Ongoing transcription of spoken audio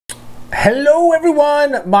Hello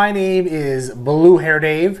everyone, my name is Blue Hair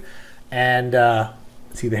Dave, and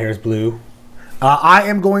see the hair is blue. I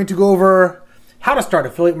am going to go over how to start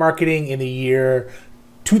affiliate marketing in the year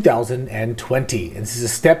 2020. And this is a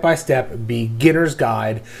step-by-step beginner's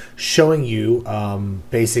guide showing you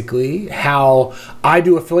basically how I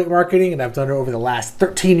do affiliate marketing, and I've done it over the last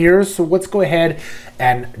 13 years. So let's go ahead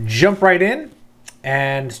and jump right in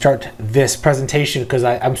and start this presentation because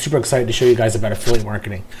I'm super excited to show you guys about affiliate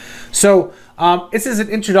marketing. So this is an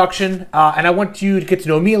introduction and I want you to get to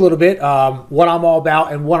know me a little bit, what I'm all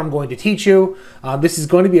about and what I'm going to teach you. This is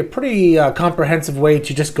going to be a pretty comprehensive way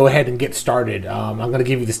to just go ahead and get started. I'm going to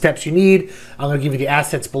give you the steps you need. I'm going to give you the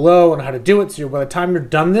assets below and how to do it. So by the time you're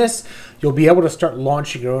done this, you'll be able to start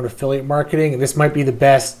launching your own affiliate marketing. And this might be the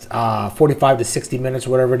best 45 to 60 minutes,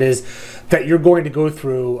 whatever it is, that you're going to go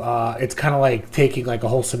through. It's kind of like taking like a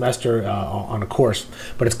whole semester on a course,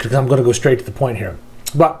 but I'm going to go straight to the point here.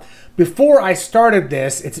 But before I started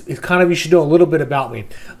this, it's kind of, you should know a little bit about me.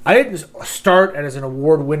 I didn't start as an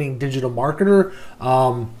award-winning digital marketer.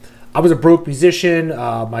 I was a broke musician.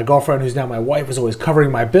 My girlfriend, who's now my wife, was always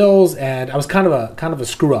covering my bills, and I was kind of a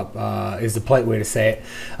screw up, is the polite way to say it.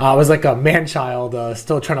 I was like a man child,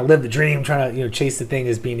 still trying to live the dream, trying to chase the thing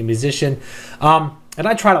as being a musician. And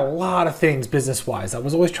I tried a lot of things business-wise. I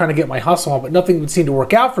was always trying to get my hustle on, but nothing would seem to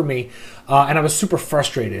work out for me. And I was super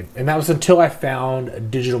frustrated. And that was until I found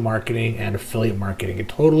digital marketing and affiliate marketing. It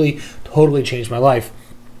totally changed my life.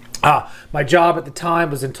 My job at the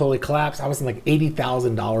time was in totally collapse. I was in like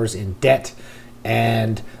 $80,000 in debt.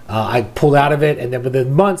 And I pulled out of it. And then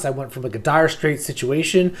within months, I went from like a dire straits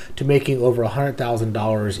situation to making over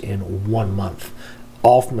 $100,000 in 1 month,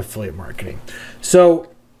 all from affiliate marketing. So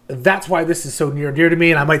that's why this is so near and dear to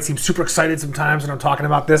me, and I might seem super excited sometimes when I'm talking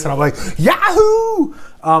about this, and I'm like, Yahoo!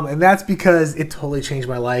 And that's because it totally changed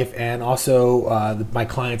my life, and also my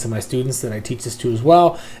clients and my students that I teach this to as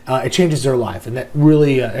well. It changes their life, and that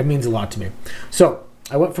really it means a lot to me. So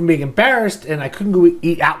I went from being embarrassed and I couldn't go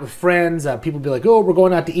eat out with friends. People would be like, oh, we're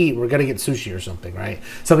going out to eat. We're going to get sushi or something, right?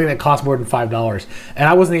 Something that costs more than $5. And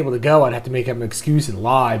I wasn't able to go. I'd have to make up an excuse and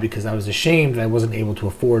lie because I was ashamed that I wasn't able to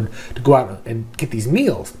afford to go out and get these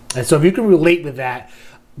meals. And so if you can relate with that,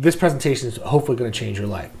 this presentation is hopefully going to change your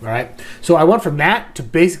life, all right? So I went from that to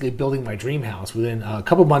basically building my dream house within a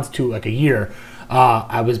couple months to like a year.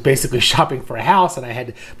 I was basically shopping for a house,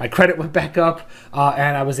 and my credit went back up,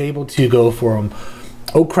 and I was able to go from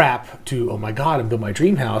oh crap to oh my god, I built my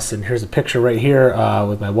dream house. And here's a picture right here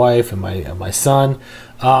with my wife and my son.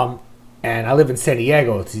 And I live in San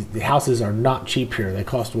Diego. The houses are not cheap here. They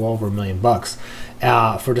cost well over $1 million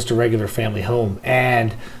for just a regular family home.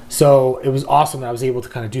 And so it was awesome that I was able to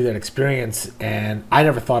kind of do that experience. And I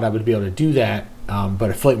never thought I would be able to do that, but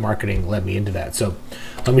affiliate marketing led me into that. So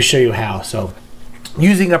let me show you how. So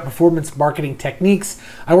using performance marketing techniques,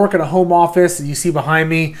 I work in a home office. You see behind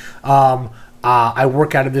me, I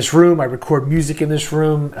work out of this room. I record music in this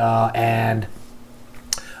room, and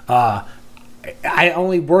I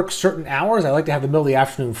only work certain hours. I like to have the middle of the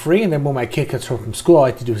afternoon free, and then when my kid gets home from school, I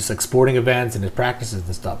like to do his like sporting events and his practices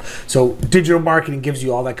and stuff. So digital marketing gives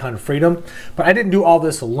you all that kind of freedom. But I didn't do all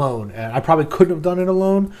this alone, and I probably couldn't have done it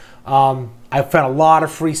alone. I found a lot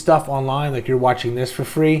of free stuff online, like you're watching this for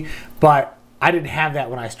free, but I didn't have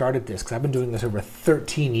that when I started this because I've been doing this over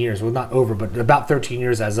 13 years. Well, not over, but about 13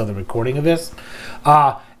 years as of the recording of this.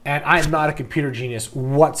 And I'm not a computer genius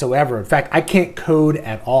whatsoever. In fact, I can't code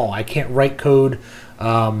at all. I can't write code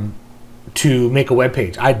to make a web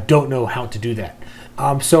page. I don't know how to do that.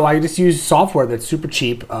 So I just use software that's super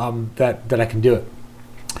cheap that I can do it.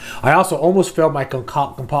 I also almost failed my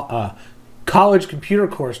college computer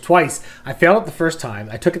course twice. I failed it the first time.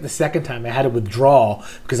 I took it the second time. I had to withdraw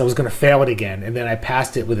because I was going to fail it again, and then I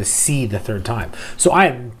passed it with a C the third time. So I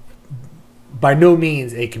am by no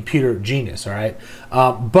means a computer genius, all right?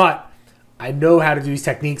 But I know how to do these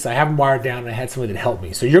techniques. I have them wired down, and I had somebody that helped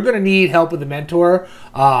me. So you're going to need help with a mentor.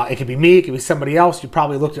 It could be me. It could be somebody else. You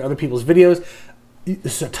probably looked at other people's videos.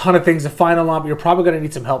 There's a ton of things to find online, but you're probably going to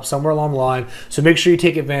need some help somewhere along the line. So make sure you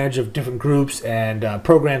take advantage of different groups and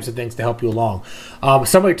programs and things to help you along.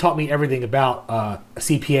 Somebody taught me everything about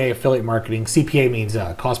CPA, affiliate marketing. CPA means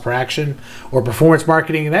cost per action, or performance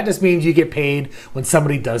marketing, and that just means you get paid when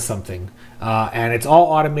somebody does something. And it's all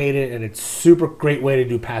automated, and it's super great way to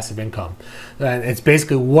do passive income. And it's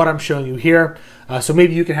basically what I'm showing you here. So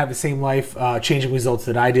maybe you can have the same life changing results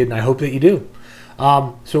that I did, and I hope that you do.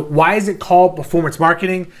 So why is it called performance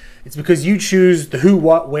marketing? It's because you choose the who,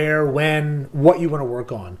 what, where, when, what you want to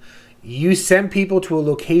work on. You send people to a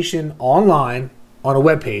location online on a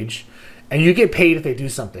web page, And you get paid if they do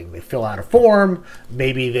something. They fill out a form,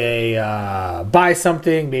 maybe they buy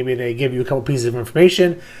something, maybe they give you a couple pieces of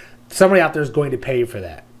information. Somebody out there is going to pay you for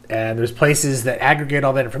that. And there's places that aggregate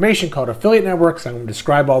all that information called affiliate networks. I'm going to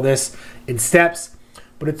describe all this in steps.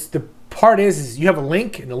 But it's the part is you have a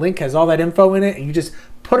link, and the link has all that info in it, and you just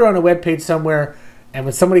put it on a web page somewhere. And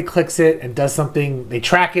when somebody clicks it and does something, they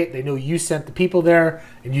track it. They know you sent the people there,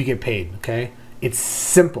 and you get paid. Okay, it's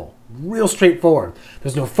simple, real straightforward.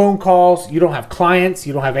 There's no phone calls. You don't have clients.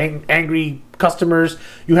 You don't have angry customers.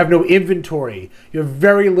 You have no inventory. You have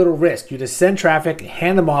very little risk. You just send traffic,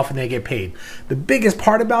 hand them off, and they get paid. The biggest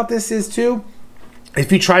part about this is too, if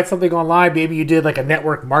you tried something online, maybe you did like a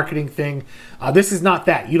network marketing thing. This is not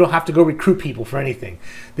that. You don't have to go recruit people for anything.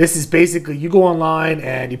 This is basically you go online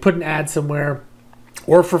and you put an ad somewhere,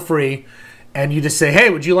 or for free, and you just say, hey,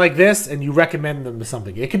 would you like this? And you recommend them to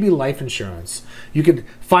something. It could be life insurance. You could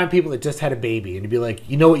find people that just had a baby, and you'd be like,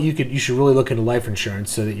 you know what, you should really look into life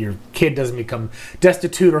insurance so that your kid doesn't become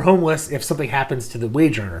destitute or homeless if something happens to the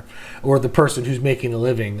wage earner or the person who's making a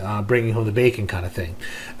living, bringing home the bacon kind of thing.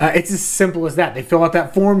 It's as simple as that. They fill out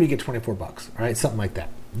that form, you get 24 bucks, right? Something like that.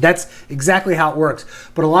 That's exactly how it works.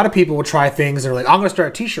 But a lot of people will try things and they're like, I'm going to start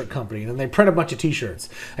a t-shirt company. And then they print a bunch of t-shirts.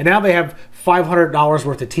 And now they have $500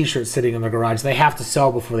 worth of t-shirts sitting in their garage. They have to sell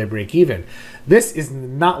before they break even. This is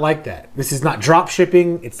not like that. This is not drop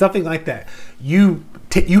shipping. It's nothing like that. You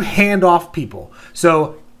hand off people.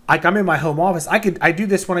 So like I'm in my home office. I do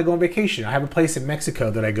this when I go on vacation. I have a place in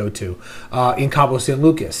Mexico that I go to in Cabo San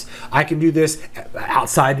Lucas. I can do this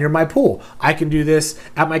outside near my pool. I can do this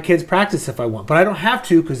at my kids' practice if I want, but I don't have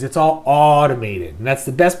to because it's all automated. And that's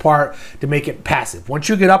the best part to make it passive. Once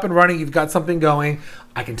you get up and running, you've got something going.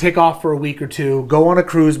 I can take off for a week or two, go on a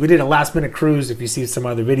cruise. We did a last minute cruise, if you see some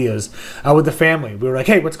other videos, with the family. We were like,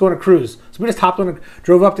 hey, let's go on a cruise. So we just hopped on,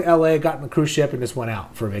 drove up to LA, got on the cruise ship, and just went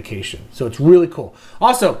out for a vacation. So it's really cool.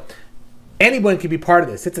 Also, anyone can be part of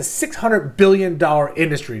this. It's a $600 billion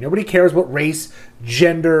industry. Nobody cares what race,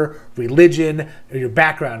 gender, religion, or your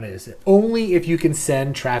background is. Only if you can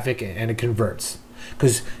send traffic and it converts.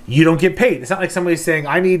 Because you don't get paid. It's not like somebody's saying,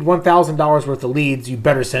 I need $1,000 worth of leads. You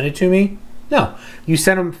better send it to me. No, you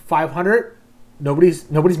send them 500,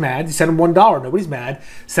 nobody's mad. You send them $1, nobody's mad.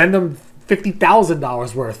 Send them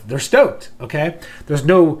 $50,000 worth, they're stoked. Okay, there's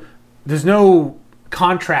no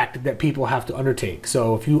contract that people have to undertake.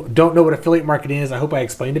 So if you don't know what affiliate marketing is, I hope I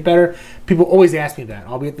explained it better. People always ask me that.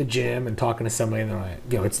 I'll be at the gym and talking to somebody, and they're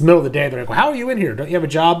like, it's the middle of the day. They're like, well, how are you in here? Don't you have a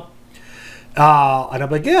job? And I'm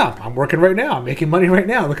like, yeah, I'm working right now. I'm making money right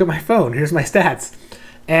now. Look at my phone. Here's my stats,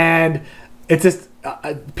 and it's just.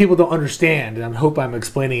 People don't understand, and I hope I'm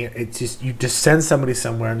explaining it. It's just you just send somebody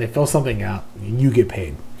somewhere and they fill something out and you get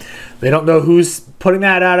paid. They don't know who's putting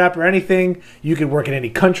that ad up or anything. You can work in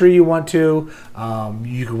any country you want to.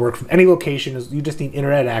 You can work from any location. You just need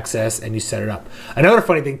internet access and you set it up. Another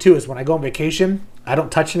funny thing too is when I go on vacation, I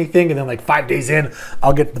don't touch anything, and then like 5 days in,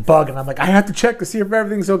 I'll get the bug and I'm like, I have to check to see if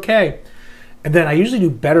everything's okay. And then I usually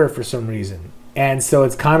do better for some reason. And so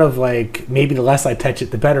it's kind of like maybe the less I touch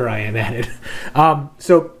it, the better I am at it.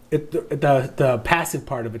 So the passive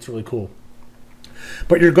part of it's really cool.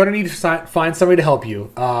 But you're going to need to find somebody to help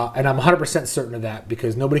you. And I'm 100% certain of that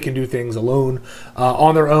because nobody can do things alone,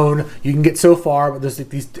 on their own. You can get so far, but there's like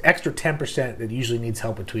these extra 10% that usually needs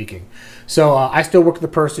help with tweaking. So I still work with the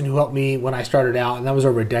person who helped me when I started out, and that was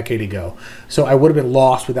over a decade ago. So I would have been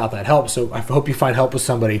lost without that help. So I hope you find help with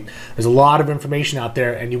somebody. There's a lot of information out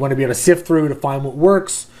there, and you want to be able to sift through to find what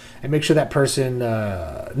works and make sure that person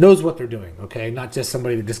knows what they're doing, okay? Not just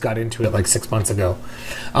somebody that just got into it like 6 months ago.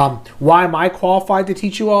 Why am I qualified to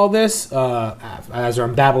teach you all this? As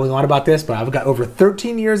I'm babbling on about this, but I've got over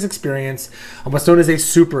 13 years experience. I'm what's known as a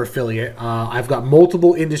super affiliate. I've got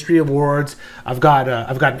multiple industry awards. I've got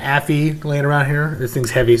an AFI laying around here. This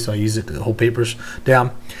thing's heavy, so I use it to hold papers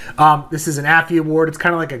down. This is an AFI award. It's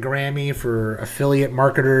kind of like a Grammy for affiliate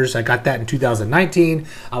marketers. I got that in 2019.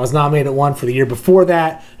 I was nominated one for the year before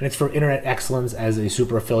that, and it's for internet excellence as a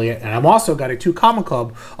super affiliate. And I've also got a 2 Comma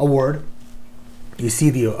Club award. You see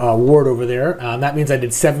the award over there. That means I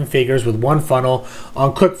did 7 figures with 1 funnel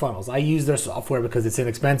on ClickFunnels. I use their software because it's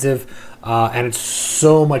inexpensive, and it's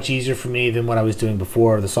so much easier for me than what I was doing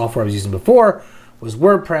before. The software I was using before was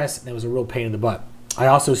WordPress, and it was a real pain in the butt. I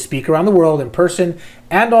also speak around the world in person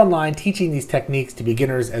and online, teaching these techniques to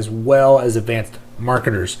beginners as well as advanced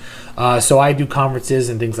marketers. So I do conferences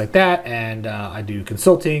and things like that, and I do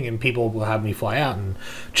consulting, and people will have me fly out and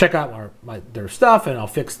check out their stuff, and I'll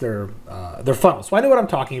fix their funnel. So I know what I'm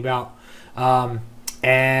talking about.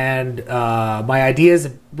 And my ideas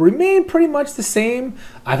remain pretty much the same.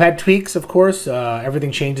 I've had tweaks, of course.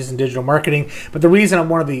 Everything changes in digital marketing, but the reason I'm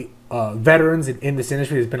one of the veterans in this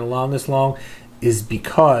industry that's been around this long is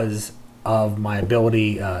because of my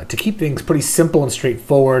ability to keep things pretty simple and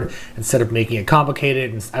straightforward instead of making it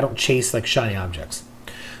complicated, and I don't chase like shiny objects.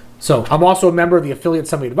 So I'm also a member of the Affiliate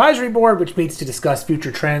Summit Advisory Board, which meets to discuss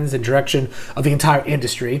future trends and direction of the entire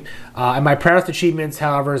industry. And my proudest achievements,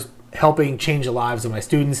 however, is helping change the lives of my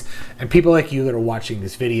students and people like you that are watching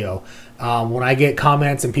this video. When I get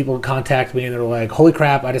comments and people contact me and they're like, holy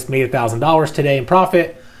crap, I just made $1,000 today in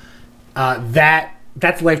profit,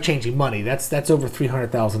 that's life-changing money. That's over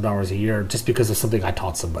 $300,000 a year just because of something I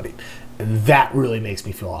taught somebody. And that really makes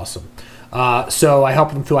me feel awesome. So I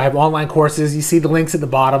help them through. I have online courses. You see the links at the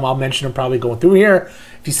bottom. I'll mention them probably going through here.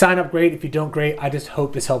 If you sign up, great. If you don't, great. I just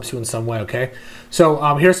hope this helps you in some way, okay?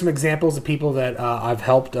 So here's some examples of people that I've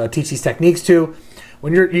helped teach these techniques to.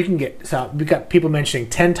 When you can get, so we've got people mentioning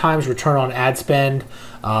 10 times return on ad spend,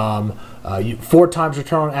 4 times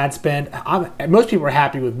return on ad spend. Most people are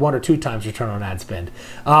happy with 1 or 2 times return on ad spend.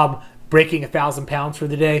 Breaking 1,000 pounds for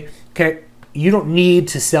the day. Okay, you don't need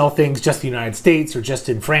to sell things just in the United States or just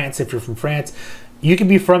in France if you're from France. You can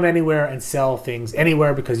be from anywhere and sell things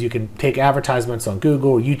anywhere because you can take advertisements on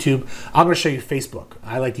Google or YouTube. I'm going to show you Facebook.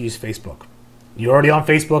 I like to use Facebook. You're already on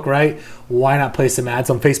Facebook, right? Why not place some ads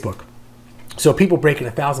on Facebook? So people breaking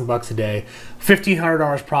 $1,000 a day,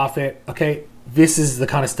 $1,500 profit. Okay, this is the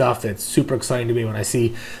kind of stuff that's super exciting to me when I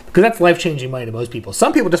see, because that's life-changing money to most people.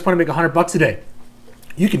 Some people just want to make $100 a day.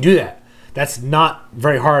 You can do that. That's not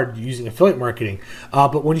very hard using affiliate marketing.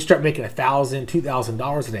 But when you start making $1,000,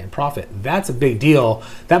 $2,000 a day in profit, that's a big deal.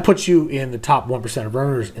 That puts you in the top 1% of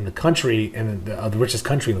earners in the country and the richest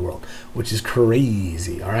country in the world, which is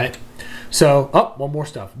crazy, all right? So, one more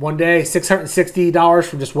stuff. One day, $660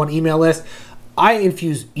 from just one email list. I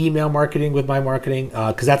infuse email marketing with my marketing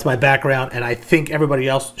because that's my background, and I think everybody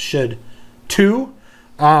else should too.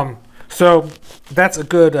 So that's a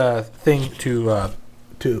good thing to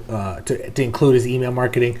include as email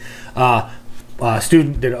marketing.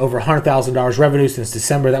 Student did over $100,000 revenue since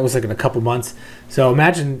December. That was like in a couple months. So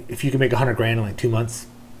imagine if you can make 100 grand in like 2 months.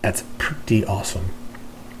 That's pretty awesome.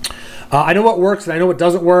 I know what works and I know what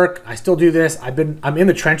doesn't work. I still do this. I'm in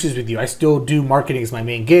the trenches with you. I still do marketing as my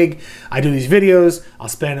main gig. I do these videos. I'll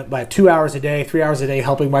spend about 2 hours a day, 3 hours a day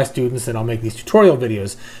helping my students, and I'll make these tutorial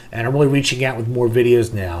videos. And I'm really reaching out with more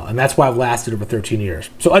videos now. And that's why I've lasted over 13 years.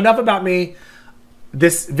 So enough about me.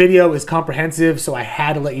 This video is comprehensive, so I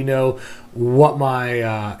had to let you know what my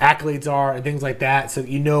accolades are and things like that, so that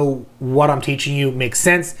you know what I'm teaching you makes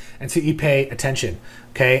sense and so you pay attention.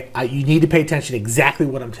 Okay, you need to pay attention to exactly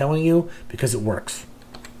what I'm telling you because it works.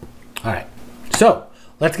 All right, so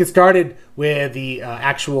let's get started with the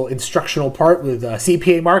actual instructional part with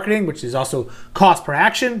CPA marketing, which is also cost per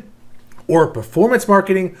action, or performance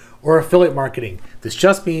marketing, or affiliate marketing. This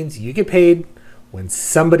just means you get paid when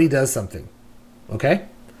somebody does something. Okay,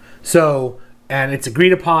 so, and it's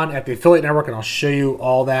agreed upon at the affiliate network, and I'll show you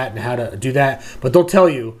all that and how to do that, but they'll tell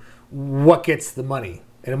you what gets the money.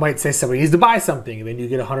 And it might say somebody needs to buy something and then you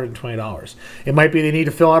get $120. It might be they need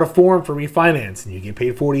to fill out a form for refinance and you get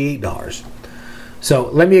paid $48. So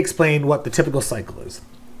let me explain what the typical cycle is.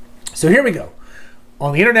 So here we go.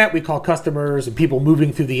 On the internet, we call customers and people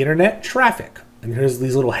moving through the internet traffic. And here's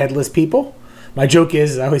these little headless people. My joke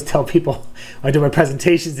is I always tell people when I do my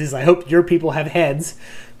presentations is I hope your people have heads,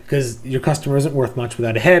 because your customer isn't worth much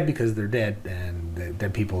without a head because they're dead, and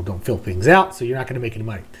dead people don't fill things out, so you're not going to make any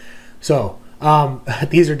money. So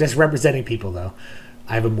these are just representing people, though.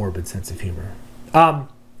 I have a morbid sense of humor.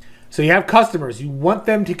 So you have customers. You want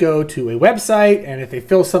them to go to a website, and if they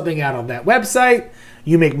fill something out on that website,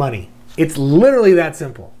 you make money. It's literally that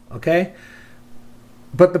simple, okay?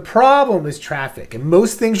 But the problem is traffic, and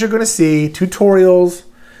most things you're going to see, tutorials,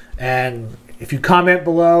 and if you comment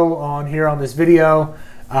below on here on this video,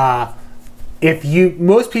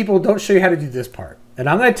 most people don't show you how to do this part. And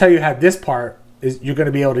I'm going to tell you how this part is, you're going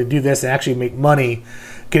to be able to do this and actually make money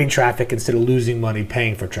getting traffic instead of losing money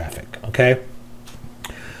paying for traffic, okay?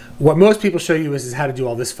 What most people show you is how to do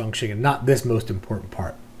all this functioning and not this most important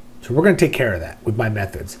part. So we're going to take care of that with my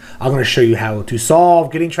methods. I'm going to show you how to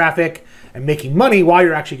solve getting traffic and making money while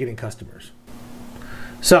you're actually getting customers.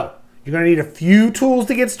 So you're going to need a few tools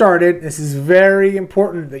to get started. This is very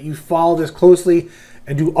important that you follow this closely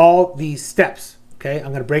and do all these steps. Okay, I'm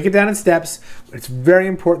going to break it down in steps. But it's very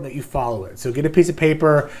important that you follow it. So get a piece of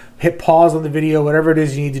paper, hit pause on the video, whatever it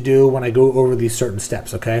is you need to do when I go over these certain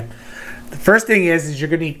steps. Okay. The first thing is you're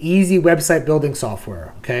going to need easy website building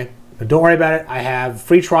software. Okay. But don't worry about it. I have a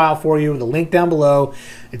free trial for you. The link down below.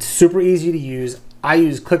 It's super easy to use. I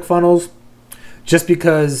use ClickFunnels just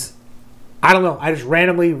because I don't know. I just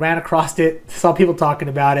randomly ran across it, saw people talking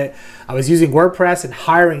about it. I was using WordPress and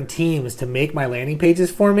hiring teams to make my landing pages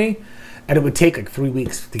for me, and it would take like 3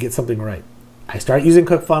 weeks to get something right. I started using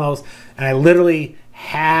ClickFunnels, and I literally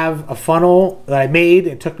have a funnel that I made.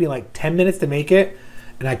 It took me like 10 minutes to make it,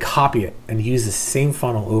 and I copy it and use the same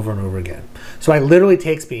funnel over and over again. So it literally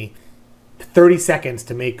takes me 30 seconds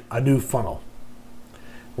to make a new funnel,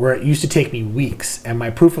 where it used to take me weeks. And my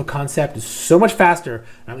proof of concept is so much faster,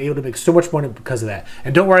 and I'm able to make so much money because of that.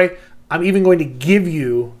 And don't worry, I'm even going to give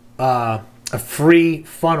you a free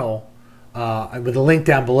funnel with a link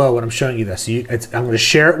down below when I'm showing you this. So I'm going to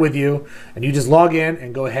share it with you, and you just log in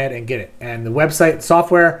and go ahead and get it. And the website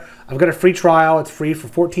software, I've got a free trial. It's free for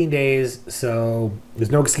 14 days, so there's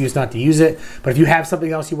no excuse not to use it. But if you have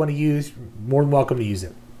something else you want to use, more than welcome to use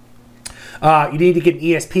it. You need to get an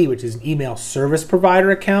ESP, which is an email service provider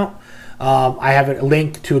account. I have a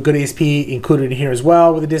link to a good ESP included in here as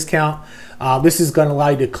well with a discount. This is going to allow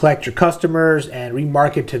you to collect your customers and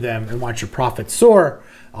remarket to them and watch your profits soar.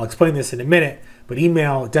 I'll explain this in a minute, but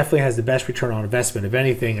email definitely has the best return on investment of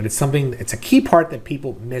anything, and it's a key part that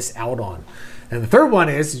people miss out on. And the third one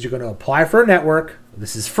is you're going to apply for a network.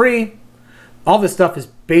 This is free. All this stuff is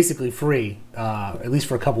basically free, at least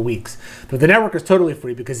for a couple weeks. But the network is totally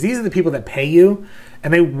free because these are the people that pay you,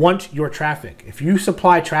 and they want your traffic. If you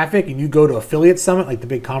supply traffic and you go to Affiliate Summit, like the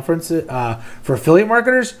big conference for affiliate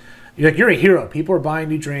marketers, you're a hero. People are buying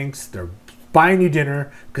you drinks, they're buying you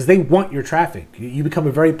dinner because they want your traffic. You become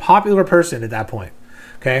a very popular person at that point.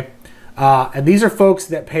 Okay, and these are folks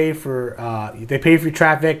that pay for your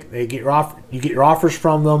traffic. You get your offers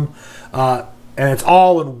from them. And it's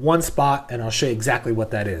all in one spot, and I'll show you exactly what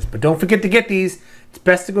that is. But don't forget to get these. It's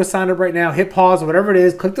best to go sign up right now. Hit pause or whatever it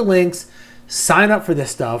is. Click the links. Sign up for this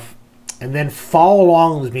stuff, and then follow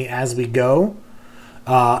along with me as we go,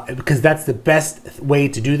 because that's the best way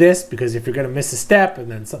to do this. Because if you're going to miss a step and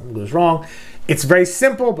then something goes wrong, it's very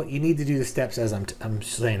simple, but you need to do the steps as I'm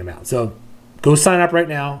saying them out. So go sign up right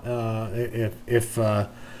now if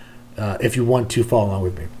you want to follow along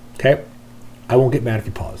with me. Okay, I won't get mad if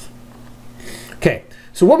you pause. Okay,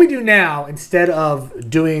 so what we do now, instead of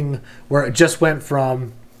doing where it just went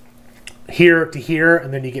from here to here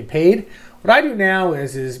and then you get paid, what I do now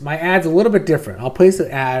is my ad's a little bit different. I'll place an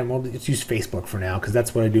ad, and we'll just use Facebook for now because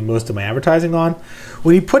that's what I do most of my advertising on.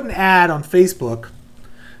 When you put an ad on Facebook,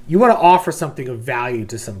 you want to offer something of value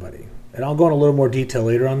to somebody. And I'll go in a little more detail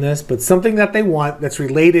later on this, but something that they want that's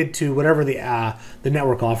related to whatever the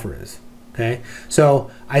network offer is. Okay, so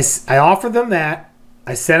I offer them that.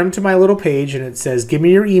 I send them to my little page, and it says, give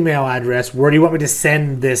me your email address. Where do you want me to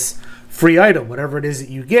send this free item? Whatever it is that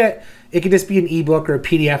you get. It could just be an ebook or a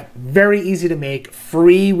PDF. Very easy to make.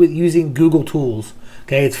 Free with using Google Tools.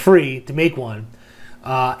 Okay, it's free to make one.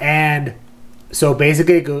 And so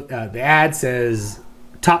basically the ad says,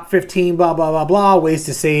 top 15, blah, blah, blah, blah, ways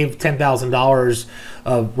to save $10,000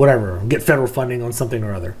 of whatever. Get federal funding on something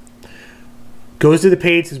or other. Goes to the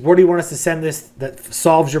page, says, where do you want us to send this that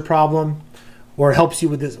solves your problem? Or helps you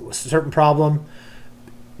with this certain problem.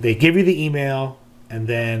 They give you the email, and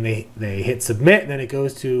then they hit submit, and then it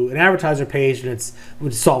goes to an advertiser page, and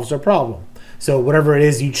it solves their problem. So whatever it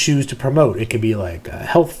is you choose to promote, it could be like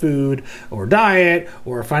health food, or diet,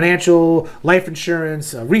 or financial, life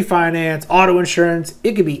insurance, refinance, auto insurance.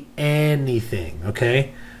 It could be anything,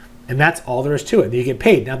 okay? And that's all there is to it. And you get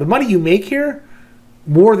paid. Now the money you make here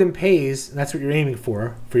more than pays, and that's what you're aiming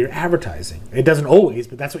for your advertising. It doesn't always,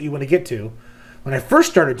 but that's what you want to get to. When I first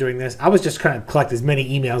started doing this, I was just trying to collect as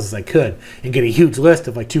many emails as I could and get a huge list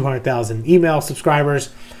of like 200,000 email subscribers.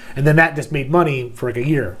 And then that just made money for like a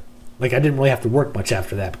year. Like I didn't really have to work much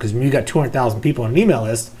after that, because when you got 200,000 people on an email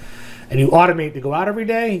list and you automate to go out every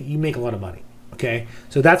day, you make a lot of money. Okay,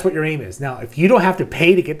 so that's what your aim is. Now, if you don't have to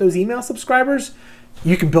pay to get those email subscribers,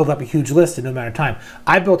 you can build up a huge list in no amount of time.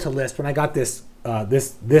 I built a list when I got this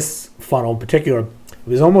this funnel in particular. It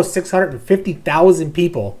was almost 650,000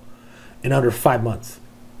 people in under 5 months.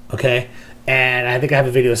 Okay, and I think I have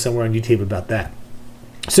a video somewhere on YouTube about that.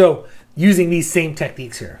 So using these same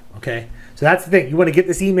techniques here. Okay, so that's the thing. You want to get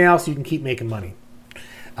this email so you can keep making money.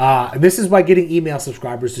 And this is why getting email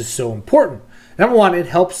subscribers is so important. Number one, it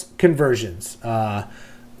helps conversions.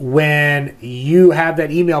 When you have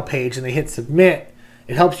that email page and they hit submit,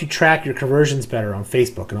 it helps you track your conversions better on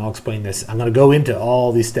Facebook. And I'll explain this. I'm going to go into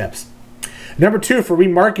all these steps. Number two, for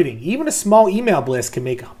remarketing, even a small email blast can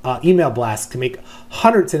make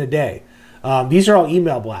hundreds in a day. These are all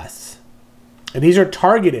email blasts. And these are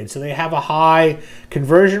targeted, so they have a high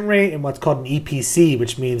conversion rate and what's called an EPC,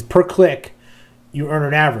 which means per click, you earn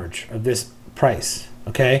an average of this price.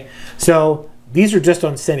 Okay, so these are just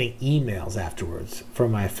on sending emails afterwards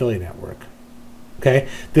from my affiliate network. Okay,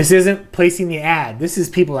 this isn't placing the ad. This is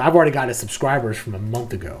people I've already got as subscribers from a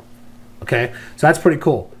month ago. Okay, so that's pretty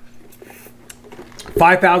cool.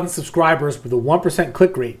 5,000 subscribers with a 1%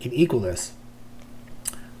 click rate can equal this.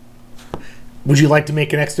 Would you like to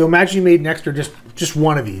make an extra? Imagine you made an extra just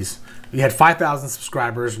one of these. You had 5,000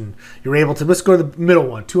 subscribers and you're able to, let's go to the middle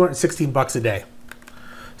one, 216 bucks a day.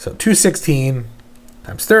 So 216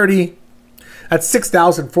 times 30, that's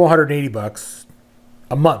 6,480 bucks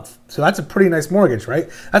a month. So that's a pretty nice mortgage, right?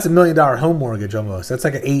 That's $1 million home mortgage almost. That's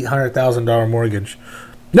like an $800,000 mortgage.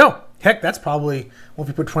 No, heck, that's probably, well, if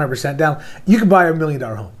you put 20% down, you can buy a $1 million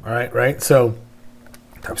home, all right, right? So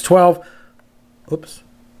times 12, oops.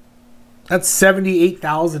 That's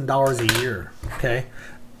 $78,000 a year, okay?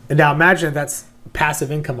 And now imagine if that's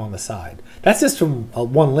passive income on the side. That's just from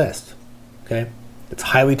one list, okay? It's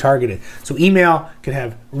highly targeted. So email can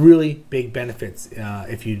have really big benefits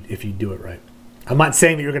if you do it right. I'm not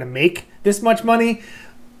saying that you're gonna make this much money.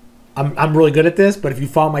 I'm really good at this, but if you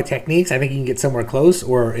follow my techniques, I think you can get somewhere close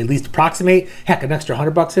or at least approximate. Heck, an extra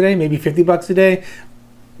 100 bucks a day, maybe 50 bucks a day.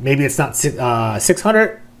 Maybe it's not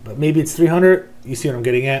 600, but maybe it's 300. You see what I'm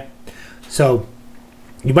getting at? So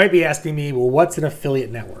you might be asking me, well, what's an affiliate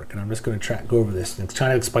network? And I'm just going to go over this and try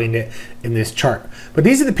to explain it in this chart. But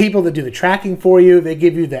these are the people that do the tracking for you. They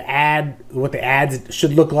give you the ad, what the ads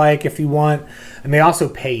should look like if you want, and they also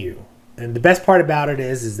pay you. And the best part about it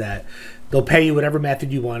is that they'll pay you whatever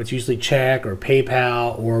method you want. It's usually check or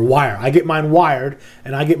PayPal or wire. I get mine wired,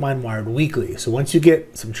 and I get mine wired weekly. So once you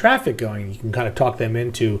get some traffic going, you can kind of talk them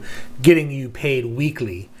into getting you paid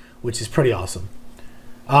weekly, which is pretty awesome.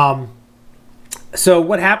 So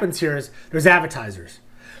what happens here is there's advertisers,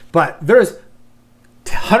 but there's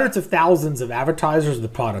hundreds of thousands of advertisers of the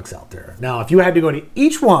products out there. Now, if you had to go to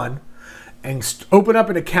each one and open up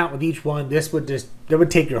an account with each one, that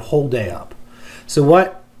would take your whole day up. So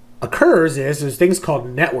what occurs is there's things called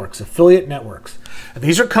networks, affiliate networks. And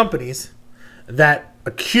these are companies that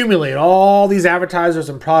accumulate all these advertisers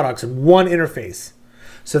and products in one interface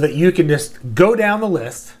so that you can just go down the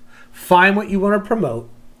list, find what you want to promote,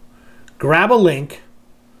 grab a link,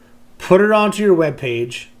 put it onto your web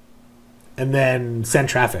page, and then send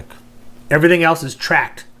traffic. Everything else is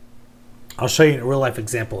tracked. I'll show you a real life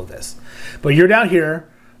example of this. But you're down here,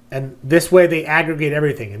 and this way they aggregate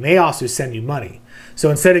everything, and they also send you money.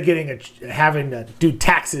 So instead of having to do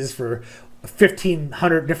taxes for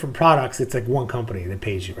 1,500 different products, it's like one company that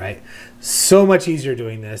pays you, right? So much easier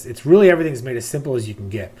doing this. It's really, everything's made as simple as you can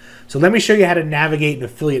get. So let me show you how to navigate an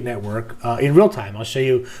affiliate network in real time. I'll show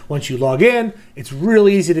you once you log in. It's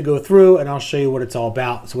really easy to go through, and I'll show you what it's all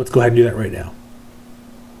about. So let's go ahead and do that right now.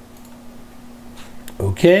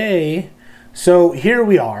 Okay, so here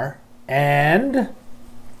we are, and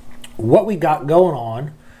what we got going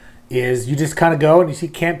on is you just kind of go and you see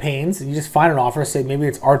campaigns and you just find an offer, say maybe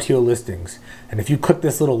it's RTO listings. And if you click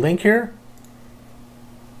this little link here,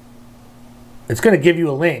 it's going to give you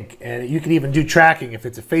a link, and you can even do tracking. If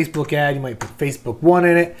it's a Facebook ad, you might put Facebook 1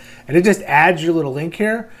 in it, and it just adds your little link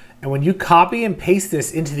here. And when you copy and paste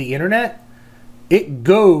this into the internet, it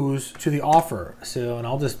goes to the offer. So, and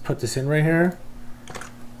I'll just put this in right here.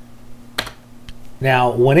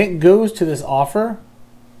 Now, when it goes to this offer,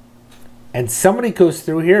 and somebody goes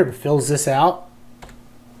through here and fills this out,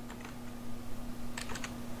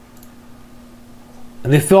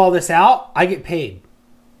 and they fill all this out, I get paid.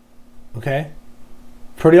 Okay?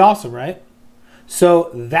 Pretty awesome, right?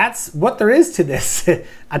 So that's what there is to this.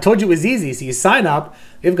 I told you it was easy. So you sign up.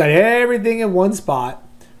 They've got everything in one spot.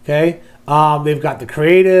 Okay? They've got the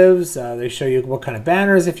creatives. They show you what kind of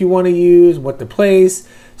banners if you want to use, what to place.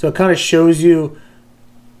 So it kind of shows you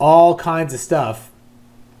all kinds of stuff.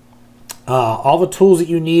 All the tools that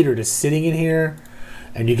you need are just sitting in here,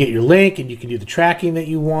 and you get your link, and you can do the tracking that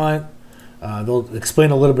you want. They'll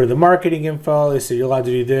explain a little bit of the marketing info. They say you're allowed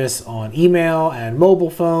to do this on email and mobile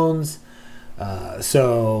phones.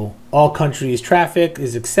 So all countries' traffic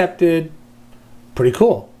is accepted. Pretty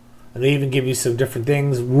cool. And they even give you some different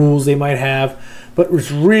things, rules they might have. But it's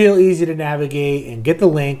real easy to navigate and get the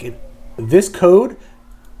link. This code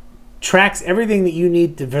tracks everything that you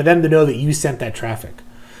need for them to know that you sent that traffic.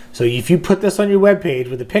 So if you put this on your web page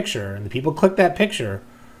with a picture and the people click that picture,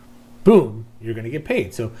 boom, you're going to get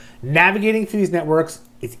paid. So navigating through these networks,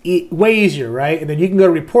 it's way easier, right? And then you can go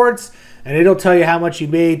to reports, and it'll tell you how much you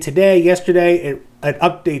made today, yesterday. It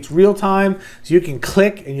updates real time, so you can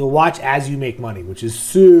click and you'll watch as you make money, which is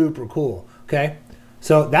super cool, okay?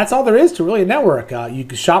 So that's all there is to really a network. You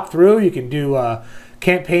can shop through, you can do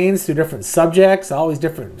campaigns through different subjects, all these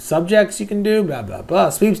different subjects you can do, blah, blah, blah.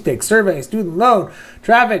 Sweepstakes, survey, student loan,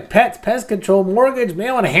 traffic, pets, pest control, mortgage,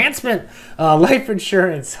 mail enhancement, life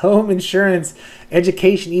insurance, home insurance,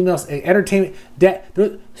 education, emails, entertainment, debt.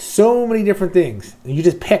 There's so many different things. And you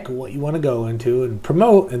just pick what you want to go into and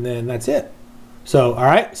promote, and then that's it. So, all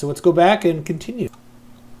right, so let's go back and continue.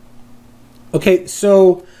 Okay,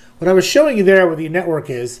 so what I was showing you there with the network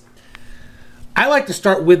is, I like to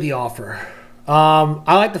start with the offer.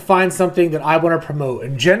 I like to find something that I want to promote.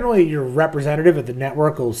 And generally, your representative at the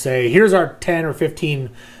network will say, here's our 10 or 15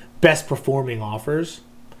 best performing offers.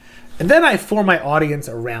 And then I form my audience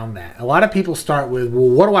around that. A lot of people start with, well,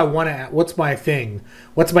 what do I want to, what's my thing?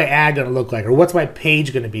 What's my ad going to look like? Or what's my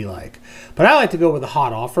page going to be like? But I like to go with a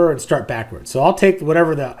hot offer and start backwards. So I'll take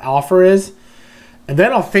whatever the offer is, and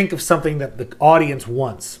then I'll think of something that the audience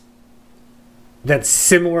wants that's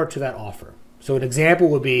similar to that offer. So an example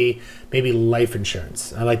would be maybe life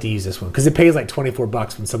insurance. I like to use this one because it pays like 24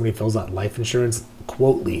 bucks when somebody fills out life insurance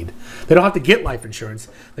quote lead. They don't have to get life insurance.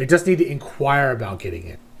 They just need to inquire about getting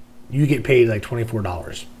it. You get paid like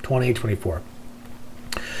 $24, 20, 24.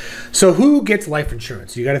 So who gets life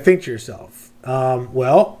insurance? You got to think to yourself.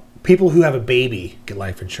 Well, people who have a baby get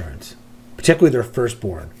life insurance, particularly their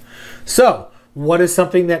firstborn. So what is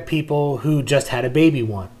something that people who just had a baby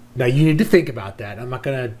want? Now, you need to think about that. I'm not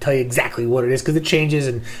going to tell you exactly what it is because it changes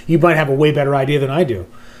and you might have a way better idea than I do.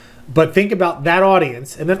 But think about that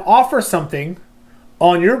audience and then offer something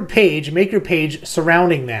on your page, make your page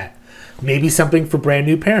surrounding that. Maybe something for brand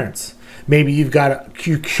new parents. Maybe you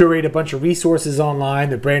curate a bunch of resources online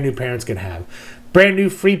that brand new parents can have. Brand new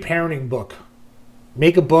free parenting book.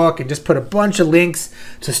 Make a book and just put a bunch of links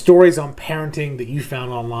to stories on parenting that you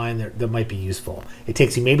found online that might be useful. It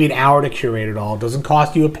takes you maybe an hour to curate it all. It doesn't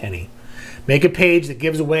cost you a penny. Make a page that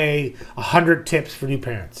gives away 100 tips for new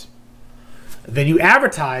parents. Then you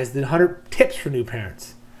advertise the 100 tips for new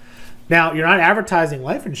parents. Now, you're not advertising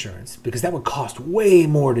life insurance because that would cost way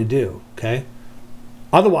more to do, okay?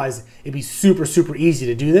 Otherwise, it'd be super, super easy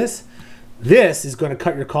to do this. This is going to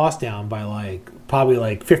cut your cost down by probably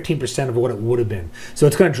 15% of what it would have been. So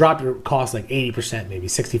it's going to drop your cost like 80%, maybe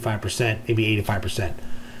 65%, maybe 85%,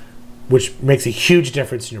 which makes a huge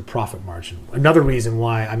difference in your profit margin. Another reason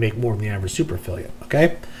why I make more than the average super affiliate,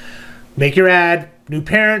 okay? Make your ad, new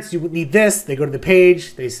parents, you need this. They go to the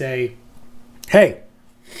page, they say, hey,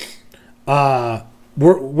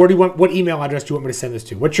 where do you want, what email address do you want me to send this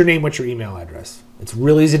to? What's your name? What's your email address? It's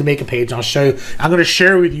real easy to make a page. I'll show you. I'm going to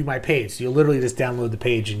share with you my page. So you'll literally just download the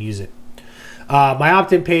page and use it. My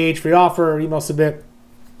opt-in page, free offer, email submit.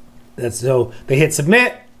 So they hit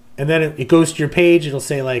submit and then it goes to your page. It'll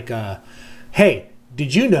say like, hey,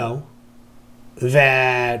 did you know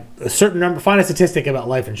that a certain number, find a statistic about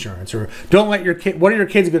life insurance, or don't let your kid, what are your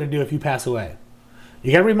kids going to do if you pass away?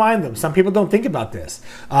 You got to remind them. Some people don't think about this.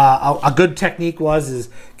 A good technique is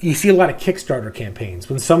you see a lot of Kickstarter campaigns.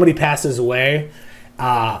 When somebody passes away,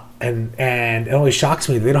 and it always shocks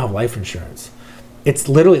me that they don't have life insurance. It's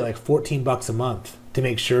literally like 14 bucks a month to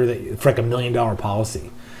make sure that for like $1 million policy,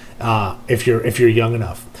 if you're young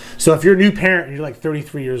enough. So if you're a new parent and you're like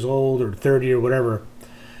 33 years old or 30 or whatever,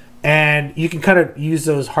 and you can kind of use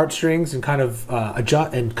those heartstrings and kind of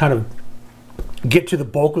adjust and kind of get to the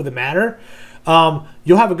bulk of the matter.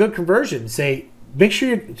 You'll have a good conversion. Say, make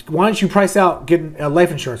sure why don't you price out getting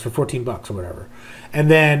life insurance for 14 bucks or whatever,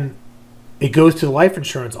 and then it goes to the life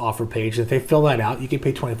insurance offer page. If they fill that out, you can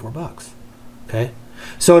pay 24 bucks. Okay,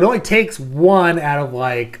 so it only takes one out of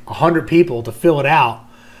like 100 people to fill it out,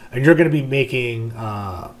 and you're going to be making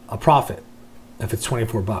a profit if it's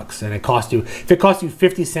 24 bucks, and if it costs you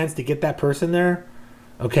 50 cents to get that person there,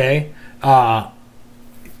 okay, well,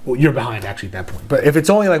 you're behind actually at that point. But if it's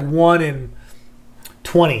only like 1 in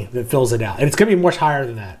 20 that fills it out, and it's going to be much higher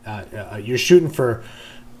than that. You're shooting for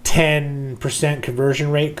 10% conversion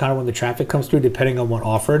rate kind of when the traffic comes through, depending on what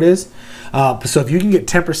offer it is. So if you can get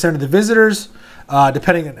 10% of the visitors,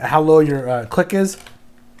 depending on how low your click is,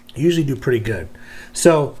 you usually do pretty good.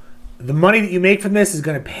 So the money that you make from this is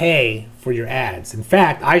going to pay for your ads. In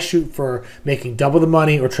fact, I shoot for making double the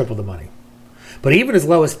money or triple the money. But even as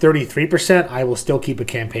low as 33%, I will still keep a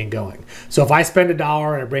campaign going. So if I spend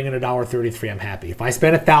 $1 and I bring in $1.33, I'm happy. If I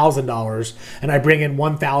spend $1,000 and I bring in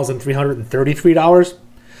 $1,333,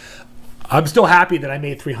 I'm still happy that I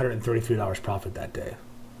made $333 profit that day,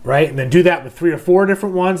 right? And then do that with 3 or 4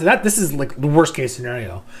 different ones. And this is like the worst case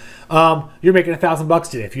scenario. You're making $1,000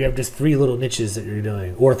 today if you have just 3 little niches that you're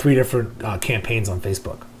doing, or 3 different campaigns on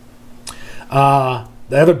Facebook.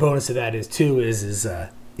 The other bonus of that is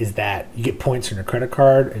that you get points on your credit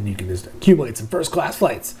card and you can just accumulate some first class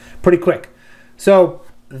flights pretty quick. So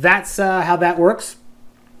that's how that works.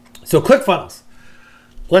 So ClickFunnels.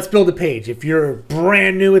 Let's build a page. If you're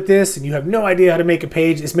brand new at this and you have no idea how to make a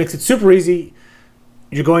page, this makes it super easy.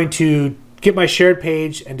 You're going to get my shared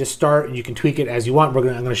page and just start, and you can tweak it as you want. I'm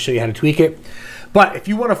going to show you how to tweak it. But if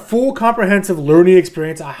you want a full comprehensive learning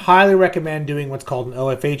experience, I highly recommend doing what's called an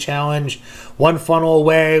OFA challenge, One Funnel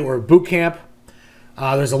Away, or boot camp.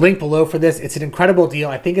 There's a link below for this. It's an incredible deal.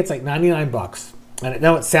 I think it's like 99 bucks. And I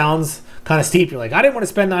know it sounds kind of steep. You're like, I didn't want to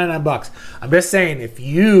spend 99 bucks. I'm just saying, if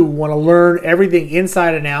you want to learn everything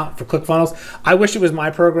inside and out for ClickFunnels, I wish it was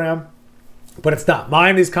my program, but it's not.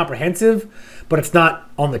 Mine is comprehensive, but it's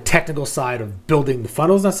not on the technical side of building the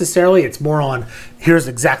funnels necessarily. It's more on, here's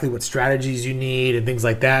exactly what strategies you need and things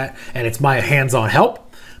like that. And it's my hands-on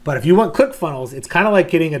help. But if you want ClickFunnels, it's kind of like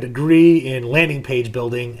getting a degree in landing page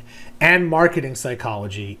building and marketing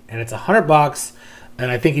psychology. And it's 100 bucks. And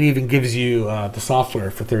I think it even gives you the software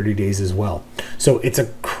for 30 days as well. So it's a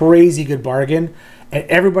crazy good bargain. And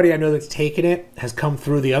everybody I know that's taken it has come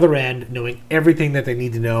through the other end knowing everything that they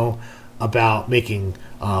need to know about making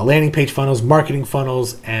landing page funnels, marketing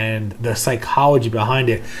funnels, and the psychology behind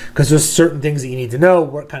it. Because there's certain things that you need to know,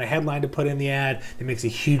 what kind of headline to put in the ad. It makes a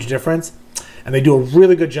huge difference. And they do a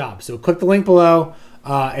really good job. So click the link below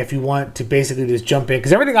if you want to basically just jump in.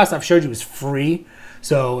 Because everything else I've showed you is free.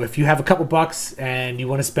 So if you have a couple bucks and you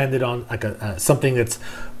want to spend it on like something that's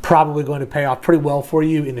probably going to pay off pretty well for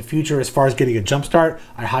you in the future as far as getting a jump start,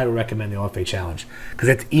 I highly recommend the OFA challenge because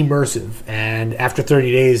it's immersive. And after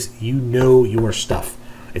 30 days, you know your stuff.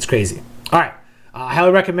 It's crazy. All right. I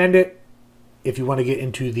highly recommend it if you want to get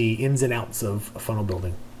into the ins and outs of funnel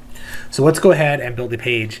building. So let's go ahead and build a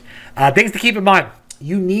page. Things to keep in mind.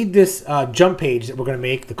 You need this jump page that we're going to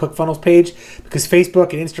make, the ClickFunnels page, because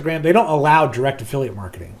Facebook and Instagram, they don't allow direct affiliate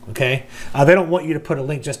marketing, okay? They don't want you to put a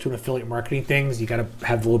link just to an affiliate marketing things. You got to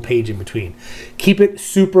have the little page in between. Keep it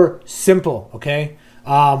super simple, okay?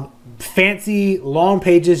 Fancy, long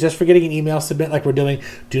pages just for getting an email submit like we're doing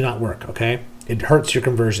do not work, okay? It hurts your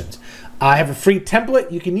conversions. I have a free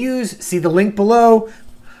template you can use. See the link below,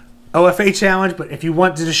 OFA challenge, but if you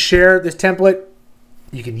want to just share this template,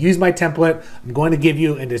 you can use my template. I'm going to give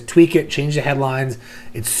you and just tweak it, change the headlines.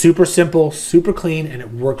 It's super simple, super clean, and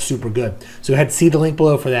it works super good. So go ahead and see the link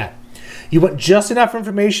below for that. You want just enough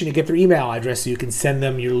information to get their email address so you can send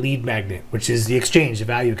them your lead magnet, which is the exchange, the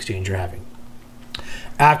value exchange you're having.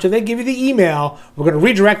 After they give you the email, we're going to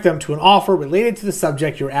redirect them to an offer related to the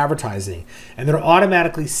subject you're advertising. And they're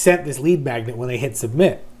automatically sent this lead magnet when they hit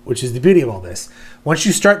submit, which is the beauty of all this. Once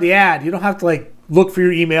you start the ad, you don't have to like look for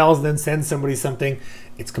your emails and then send somebody something.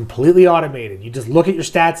 It's completely automated. You just look at your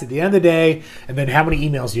stats at the end of the day and then how many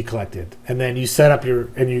emails you collected. And then you set up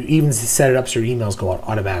you even set it up so your emails go out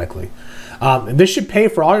automatically. And this should pay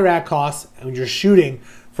for all your ad costs and you're shooting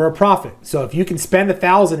for a profit. So if you can spend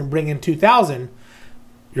 $1,000 and bring in $2,000,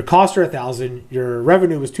 your costs are $1,000, your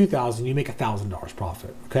revenue was $2,000, you make $1,000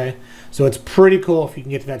 profit, okay? So it's pretty cool if you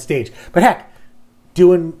can get to that stage. But heck,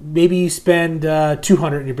 maybe you spend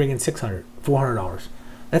 $200 and you bring in $600, $400.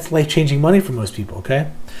 That's life-changing money for most people, okay?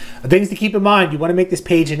 Things to keep in mind, you want to make this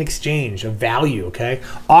page an exchange of value, okay?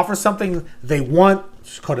 Offer something they want,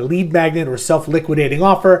 it's called a lead magnet or a self-liquidating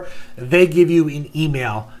offer. They give you an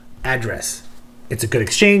email address. It's a good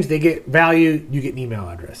exchange. They get value, you get an email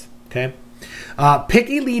address, okay? Pick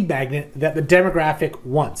a lead magnet that the demographic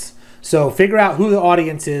wants. So figure out who the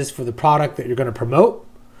audience is for the product that you're going to promote,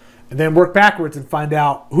 and then work backwards and find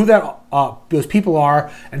out who those people are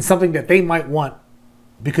and something that they might want,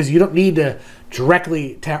 because you don't need to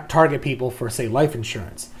directly target people for, say, life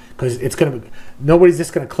insurance, because nobody's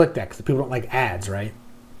just going to click that because people don't like ads, right?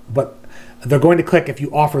 But they're going to click if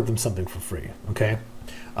you offer them something for free, okay?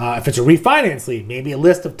 If it's a refinance lead, maybe a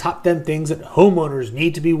list of top 10 things that homeowners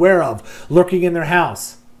need to be aware of lurking in their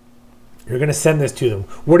house. You're going to send this to them.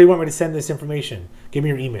 Where do you want me to send this information? Give me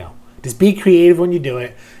your email. Just be creative when you do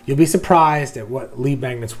it. You'll be surprised at what lead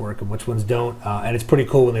magnets work and which ones don't. And it's pretty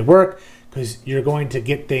cool when they work, because you're going to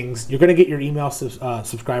get your email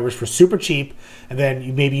subscribers for super cheap. And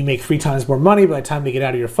then maybe you make 3 times more money by the time they get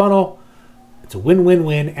out of your funnel. It's a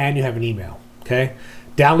win-win-win, and you have an email, okay?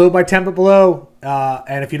 Download my template below.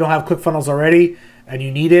 And if you don't have ClickFunnels already and you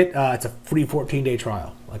need it, it's a free 14-day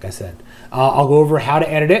trial, like I said. I'll go over how to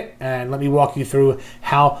edit it, and let me walk you through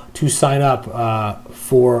how to sign up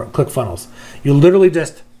for ClickFunnels. You literally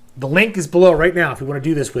the link is below right now if you want to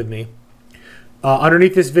do this with me.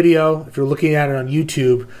 Underneath this video, if you're looking at it on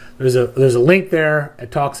YouTube, there's a link there.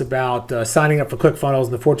 It talks about signing up for ClickFunnels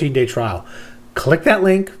in the 14-day trial. Click that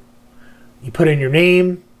link. You put in your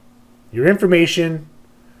name, your information,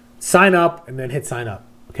 sign up, and then hit sign up,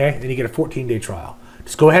 okay? And you get a 14-day trial.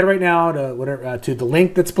 Just go ahead right now to whatever to the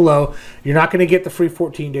link that's below. You're not going to get the free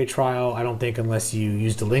 14-day trial, I don't think, unless you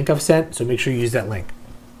use the link I've sent. So make sure you use that link.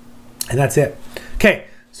 And that's it. Okay,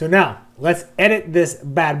 so now let's edit this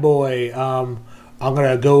bad boy. I'm going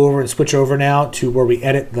to go over and switch over now to where we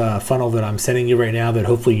edit the funnel that I'm sending you right now that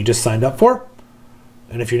hopefully you just signed up for.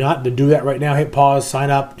 And if you're not, then do that right now. Hit pause, sign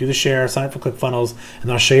up, do the share, sign up for ClickFunnels, and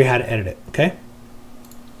then I'll show you how to edit it, okay?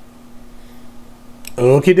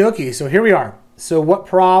 Okie dokie, so here we are. So what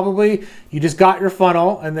probably, you just got your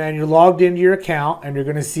funnel and then you're logged into your account and you're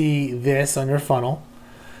gonna see this on your funnel.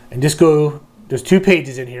 And just go, there's 2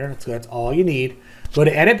 pages in here, so that's all you need. Go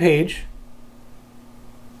to edit page.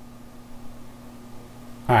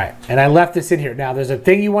 All right, and I left this in here. Now there's a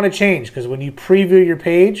thing you wanna change because when you preview your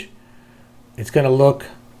page, it's gonna look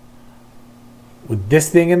with this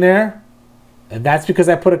thing in there. And that's because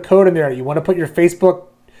I put a code in there. You wanna put your Facebook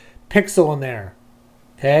pixel in there,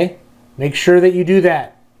 okay? Make sure that you do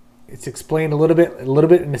that. It's explained a little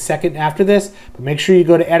bit in a second after this, but make sure you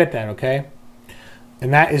go to edit that, okay?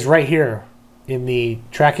 And that is right here in the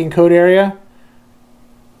tracking code area.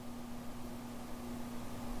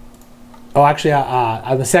 Oh, actually,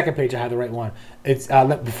 on the second page, I have the right one. It's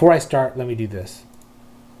before I start, let me do this.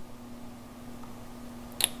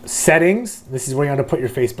 Settings. This is where you want to put your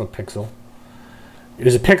Facebook pixel.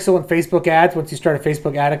 There's a pixel in Facebook ads. Once you start a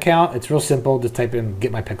Facebook ad account, it's real simple. Just type in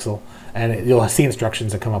 "get my pixel," and you'll see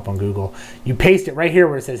instructions that come up on Google. You paste it right here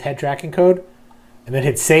where it says head tracking code, and then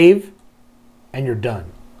hit save, and you're done.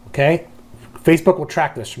 Okay? Facebook will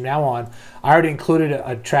track this from now on. I already included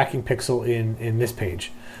a tracking pixel in this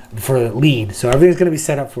page for the lead, so everything's going to be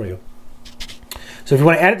set up for you. So if you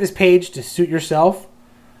want to edit this page to suit yourself,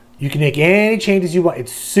 you can make any changes you want.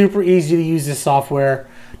 It's super easy to use this software.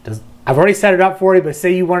 I've already set it up for you, but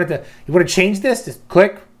say you want to change this, just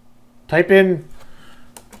click, type in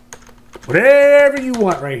whatever you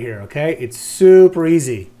want right here, okay? It's super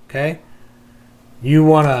easy, okay? You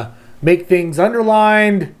want to make things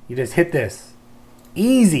underlined, you just hit this.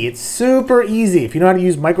 Easy, it's super easy. If you know how to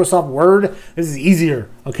use Microsoft Word, this is easier,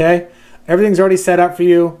 okay? Everything's already set up for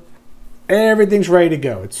you. Everything's ready to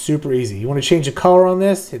go. It's super easy. You want to change the color on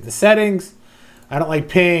this, hit the settings. I don't like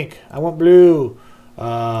pink, I want blue.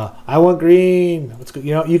 I want green.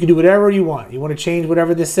 You know, you can do whatever you want. You want to change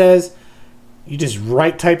whatever this says, you just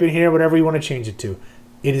type in here whatever you want to change it to.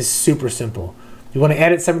 It is super simple. You want to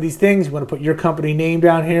edit some of these things, you want to put your company name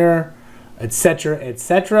down here, etc.,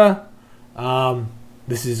 etc.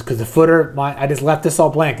 This is because the footer, I just left this all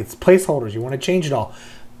blank. It's placeholders. You want to change it all.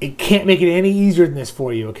 It can't make it any easier than this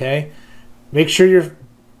for you, okay? Make sure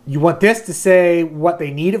you want this to say what they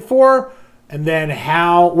need it for, and then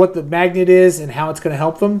what the magnet is and how it's going to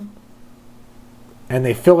help them, and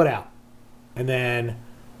they fill it out, and then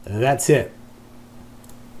that's it.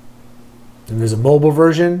 And there's a mobile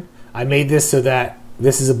version. I made this so that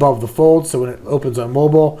this is above the fold, so when it opens on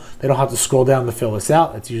mobile, they don't have to scroll down to fill this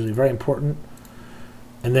out. That's usually very important.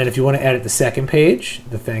 And then if you want to edit the second page,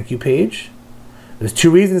 the thank you page, there's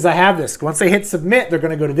 2 reasons I have this. Once they hit submit, they're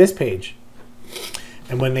going to go to this page.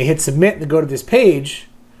 And when they hit submit and go to this page,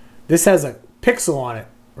 this has a pixel on it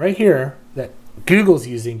right here that Facebook's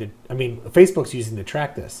using to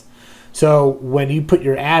track this. So when you put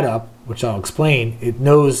your ad up, which I'll explain, it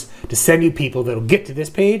knows to send you people that'll get to this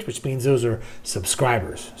page, which means those are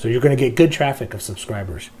subscribers. So you're going to get good traffic of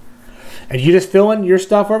subscribers. And you just fill in your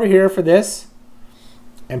stuff over here for this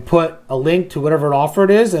and put a link to whatever offer it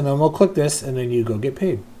is, and then we'll click this, and then you go get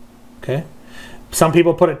paid. Okay? Some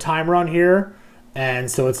people put a timer on here, and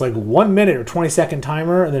so it's like 1 minute or 20-second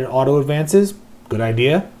timer, and then it auto advances. Good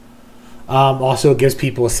idea. Also, it gives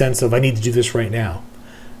people a sense of, I need to do this right now.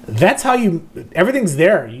 That's how everything's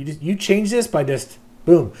there. You change this by just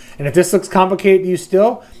boom. And if this looks complicated to you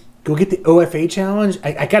still, go get the OFA challenge.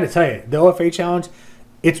 I got to tell you, the OFA challenge,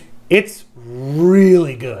 it's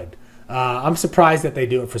really good. I'm surprised that they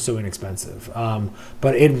do it for so inexpensive.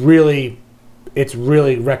 But it's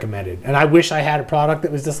really recommended. And I wish I had a product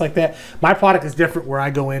that was just like that. My product is different, where I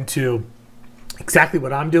go into exactly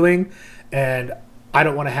what I'm doing, and I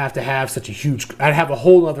don't want to have such a huge, I'd have a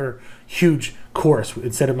whole other huge course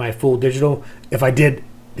instead of my full digital. If I did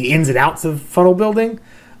the ins and outs of funnel building,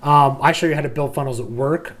 I show you how to build funnels at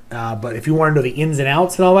work. But if you want to know the ins and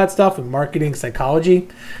outs and all that stuff and marketing psychology,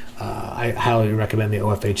 I highly recommend the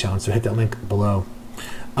OFA challenge. So hit that link below.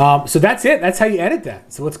 So that's it. That's how you edit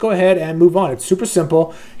that. So let's go ahead and move on. It's super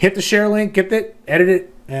simple. Hit the share link, get it, edit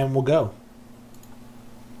it, and we'll go.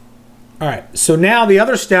 All right. So now the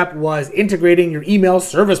other step was integrating your email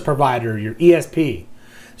service provider, your ESP.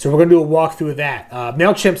 So we're going to do a walkthrough of that.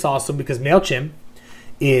 MailChimp's awesome because MailChimp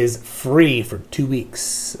is free for 2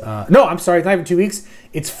 weeks. No, I'm sorry, it's not even 2 weeks.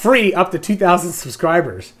 It's free up to 2,000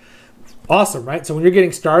 subscribers. Awesome, right? So when you're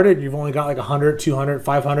getting started, you've only got like 100, 200,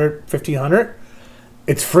 500, 1,500.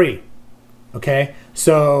 It's free, okay?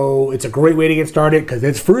 So it's a great way to get started because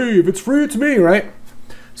it's free. If it's free, it's me, right?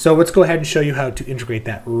 So let's go ahead and show you how to integrate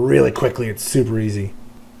that really quickly. It's super easy.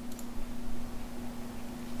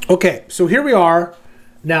 Okay, so here we are.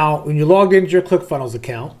 Now, when you logged into your ClickFunnels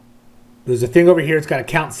account, there's a thing over here. It's got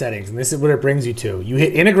account settings, and this is what it brings you to. You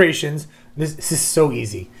hit integrations. This is so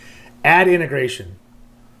easy. Add integration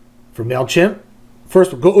for MailChimp.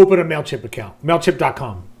 First, go open a MailChimp account,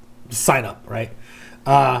 MailChimp.com. Just sign up, right?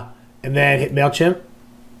 And then hit MailChimp.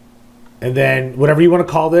 And then whatever you want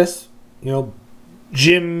to call this, you know,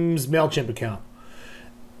 Jim's MailChimp account.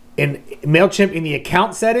 In MailChimp, in the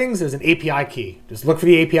account settings, there's an API key. Just look for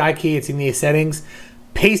the API key. It's in the settings.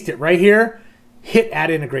 Paste it right here. Hit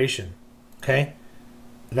add integration. Okay?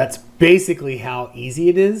 That's basically how easy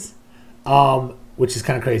it is, which is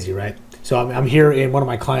kind of crazy, right? So I'm here in one of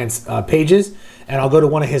my clients' pages, and I'll go to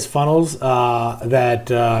one of his funnels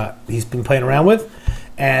that he's been playing around with,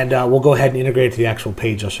 and we'll go ahead and integrate it to the actual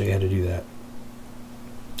page. I'll show you how to do that.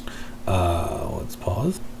 Let's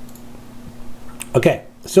pause. Okay,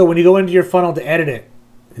 so when you go into your funnel to edit it,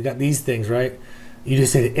 you got these things, right? You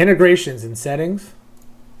just hit integrations and settings.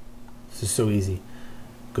 This is so easy.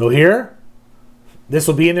 Go here. This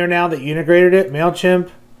will be in there now that you integrated it. MailChimp.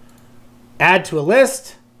 Add to a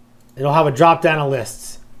list. It'll have a drop down of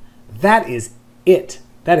lists. That is it.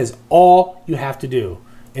 That is all you have to do.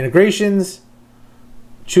 Integrations.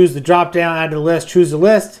 Choose the drop down, add to the list, choose the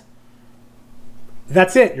list.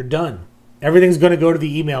 That's it. You're done. Everything's going to go to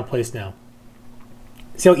the email place now.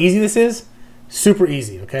 See how easy this is? Super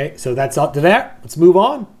easy, okay? So that's up to that. Let's move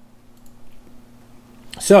on.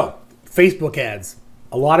 So, Facebook ads.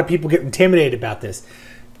 A lot of people get intimidated about this.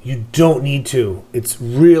 You don't need to. It's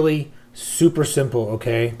really super simple,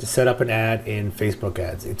 okay, to set up an ad in Facebook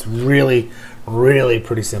ads. It's really, really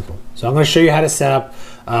pretty simple. So I'm going to show you how to set up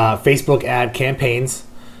Facebook ad campaigns.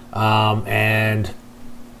 And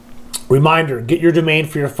reminder, get your domain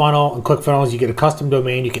for your funnel. And ClickFunnels, you get a custom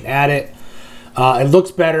domain. You can add it. It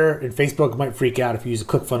looks better, and Facebook might freak out if you use a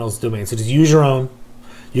ClickFunnels domain. So just use your own.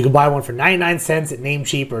 You can buy one for 99 cents at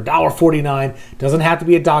Namecheap or $1.49. It doesn't have to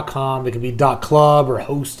be a .com. It can be .club or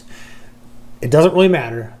host. It doesn't really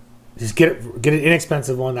matter. Just get an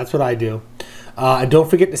inexpensive one. That's what I do. And don't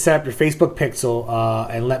forget to set up your Facebook pixel.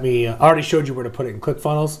 And let me. I already showed you where to put it in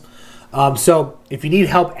ClickFunnels. So if you need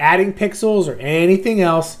help adding pixels or anything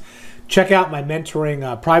else, check out my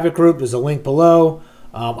mentoring private group. There's a link below.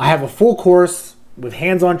 I have a full course with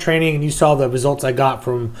hands-on training, and you saw the results I got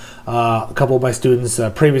from a couple of my students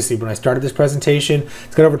previously when I started this presentation.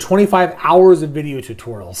 It's got over 25 hours of video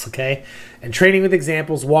tutorials, okay? And training with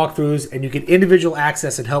examples, walkthroughs, and you get individual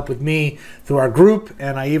access and help with me through our group.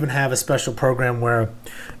 And I even have a special program where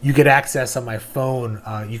you get access on my phone.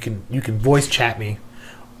 You can voice chat me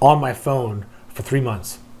on my phone for 3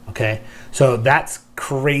 months, okay? So that's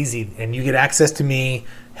crazy, and you get access to me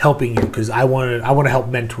helping you because I want to help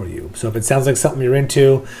mentor you. So if it sounds like something you're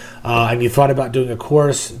into and you thought about doing a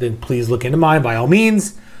course, then please look into mine by all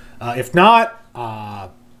means. If not,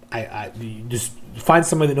 you just find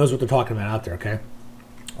somebody that knows what they're talking about out there, okay?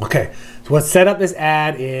 Okay, so let's set up this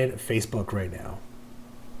ad in Facebook right now.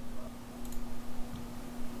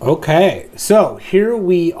 Okay, so here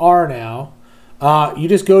we are now. You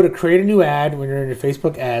just go to create a new ad when you're in your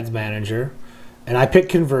Facebook Ads Manager. And I pick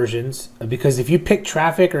conversions because if you pick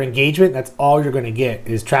traffic or engagement, that's all you're going to get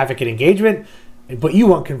is traffic and engagement. But you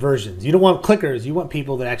want conversions. You don't want clickers. You want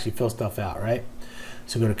people that actually fill stuff out, right?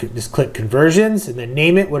 So go to just click conversions and then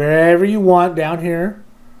name it whatever you want down here.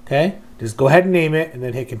 Okay, just go ahead and name it and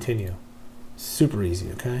then hit continue. Super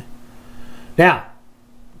easy. Okay. Now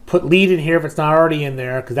put lead in here if it's not already in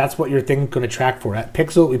there because that's what your thing's going to track for. That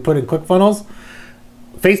pixel we put in ClickFunnels.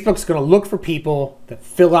 Facebook's going to look for people that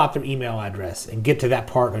fill out their email address and get to that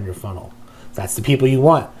part on your funnel. That's the people you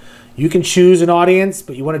want. You can choose an audience,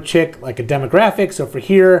 but you want to check like a demographic. So for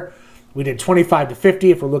here, we did 25 to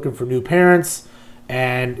 50 if we're looking for new parents.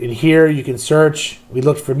 And in here, you can search. We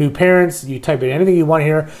looked for new parents. You type in anything you want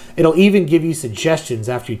here. It'll even give you suggestions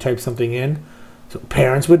after you type something in. So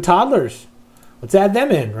parents with toddlers, let's add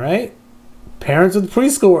them in, right? Parents with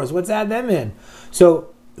preschoolers, let's add them in.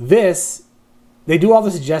 So this, they do all the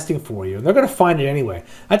suggesting for you, and they're going to find it anyway.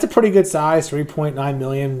 That's a pretty good size, 3.9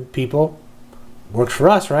 million people. Works for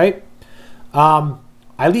us, right? I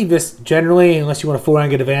leave this generally, unless you want to full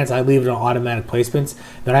rank advance, I leave it on automatic placements.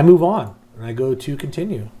 Then I move on, and I go to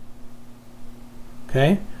continue.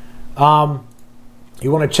 Okay? So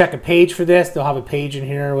You want to check a page for this. They'll have a page in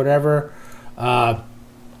here or whatever.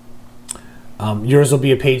 Yours will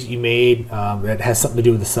be a page that you made that has something to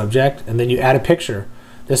do with the subject. And then you add a picture.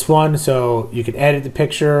 This one, so you can edit the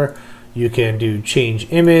picture. You can do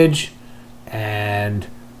change image. And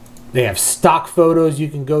they have stock photos you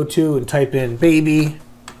can go to and type in baby.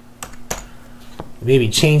 Maybe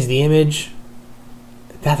change the image.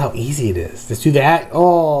 That's how easy it is. Just do that.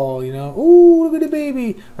 Oh, you know, ooh, look at the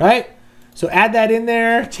baby, right? So add that in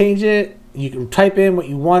there, change it. You can type in what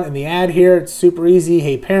you want in the ad here. It's super easy.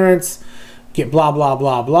 Hey, parents, get blah, blah,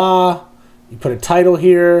 blah, blah. You put a title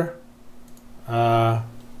here. And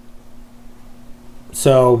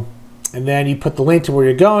then you put the link to where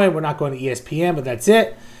you're going. We're not going to ESPN, but that's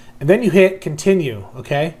it. And then you hit continue,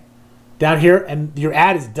 okay? Down here, and your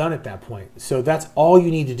ad is done at that point. So that's all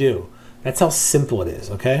you need to do. That's how simple it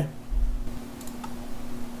is, okay?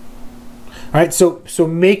 All right, so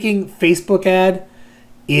making Facebook ad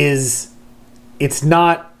it's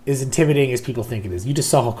not as intimidating as people think it is. You just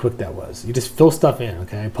saw how quick that was. You just fill stuff in,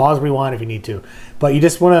 okay? Pause, rewind if you need to. But you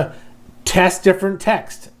just want to test different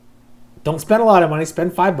text. Don't spend a lot of money,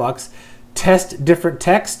 spend $5. Test different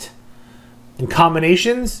text and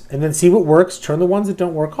combinations, and then see what works. Turn the ones that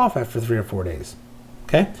don't work off after 3 or 4 days,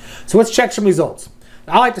 okay? So let's check some results.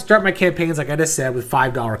 I like to start my campaigns, like I just said, with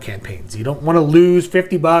 $5 campaigns. You don't want to lose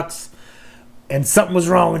 $50 and something was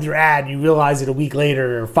wrong with your ad and you realize it a week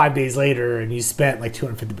later or 5 days later and you spent like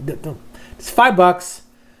 $250. It's $5.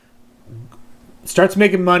 Starts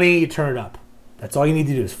making money, you turn it up. That's all you need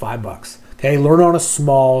to do is $5. Okay, learn on a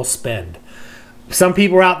small spend. Some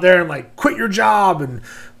people are out there and like, quit your job and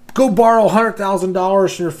go borrow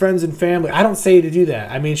 $100,000 from your friends and family. I don't say to do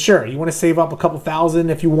that. I mean, sure, you want to save up a couple thousand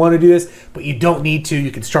if you want to do this, but you don't need to.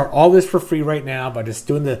 You can start all this for free right now by just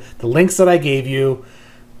doing the links that I gave you.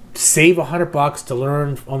 Save $100 to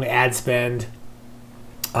learn on the ad spend.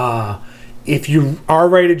 If you are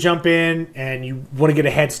ready to jump in and you want to get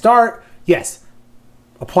a head start, yes,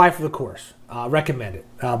 apply for the course. Recommend it,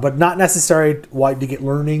 but not necessary to get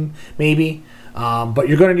learning, maybe. But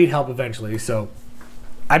you're going to need help eventually. So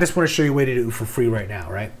I just want to show you a way to do it for free right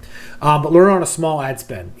now, right? But learn on a small ad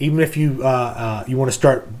spend. Even if you you want to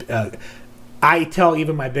start, I tell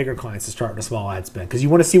even my bigger clients to start with a small ad spend because you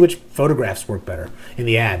want to see which photographs work better in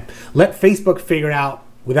the ad. Let Facebook figure it out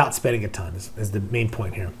without spending a ton is the main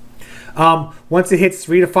point here. Once it hits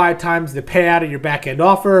 3 to 5 times the payout of your back-end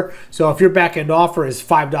offer, so if your back-end offer is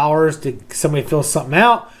 $5 to somebody fill something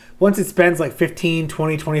out, once it spends like 15,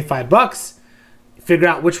 20, 25 bucks, figure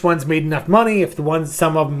out which ones made enough money. If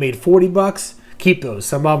some of them made 40 bucks, keep those.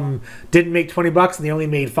 Some of them didn't make 20 bucks and they only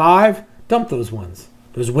made 5, dump those ones.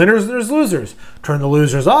 There's winners and there's losers. Turn the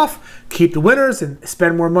losers off, keep the winners and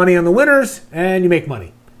spend more money on the winners and you make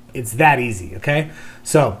money. It's that easy, okay?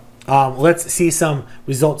 So let's see some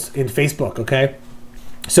results in Facebook, okay?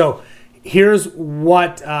 So here's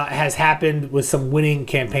what has happened with some winning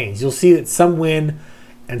campaigns. You'll see that some win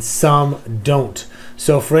and some don't.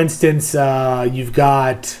 So for instance, you've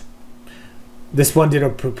got this one did a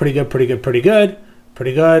pretty good.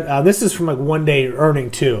 This is from like 1 day earning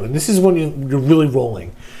too, and this is when you're really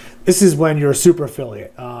rolling. This is when you're a super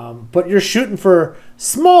affiliate, but you're shooting for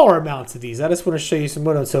smaller amounts of these. I just want to show you some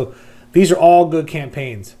more. So these are all good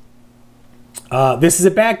campaigns. This is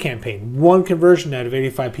a bad campaign. 1 conversion out of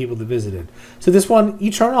 85 people that visited. So this one you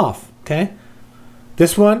turn off, okay?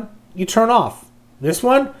 This one you turn off. This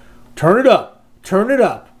one, turn it up, turn it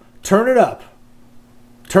up, turn it up,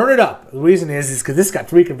 turn it up. The reason is because this got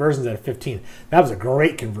 3 conversions out of 15. That was a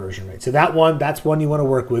great conversion rate. So that's one you want to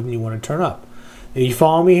work with and you want to turn up. You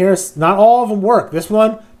follow me here? Not all of them work. This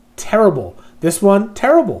one, terrible. This one,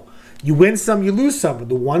 terrible. You win some, you lose some. But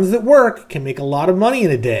the ones that work can make a lot of money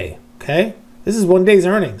in a day, okay? This is 1 day's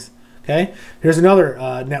earnings, okay? Here's another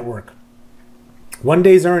network. 1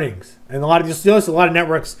 day's earnings. And you'll notice a lot of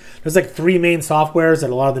networks, there's like 3 main softwares that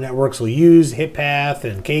a lot of the networks will use, HitPath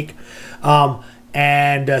and Cake. So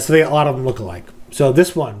a lot of them look alike. So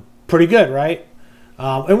this one, pretty good, right?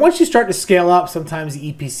 And once you start to scale up, sometimes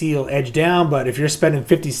the EPC will edge down, but if you're spending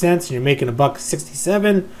 50 cents and you're making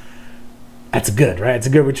 $1.67, that's good, right? It's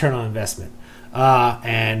a good return on investment.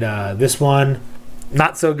 This one,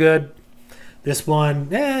 not so good. This one,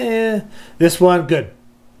 this one, good,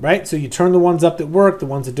 right? So you turn the ones up that work, the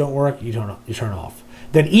ones that don't work, you turn off.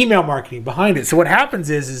 Then email marketing behind it. So what happens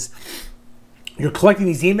is you're collecting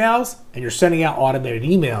these emails and you're sending out automated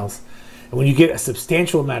emails. And when you get a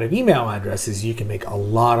substantial amount of email addresses, you can make a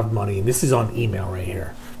lot of money. And this is on email right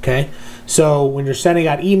here, okay? So when you're sending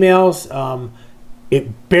out emails,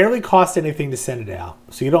 it barely costs anything to send it out.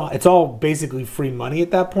 So it's all basically free money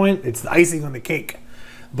at that point. It's the icing on the cake.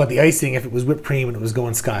 but the icing if it was whipped cream and it was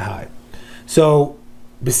going sky high. So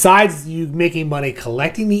besides you making money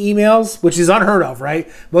collecting the emails, which is unheard of, right?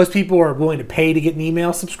 Most people are willing to pay to get an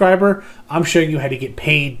email subscriber. I'm showing you how to get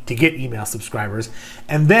paid to get email subscribers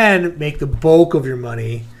and then make the bulk of your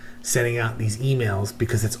money sending out these emails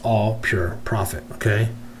because it's all pure profit, okay?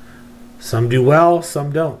 Some do well,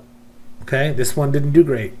 some don't, okay? This one didn't do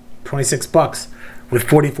great. 26 bucks with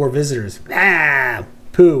 44 visitors.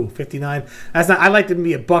 Poo, 59. That's not, I like to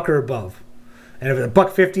be $1 or above. And if it's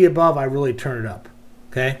 $1.50 above, I really turn it up.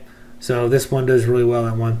 Okay, so this one does really well,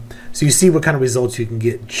 that one. So you see what kind of results you can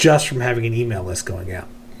get just from having an email list going out.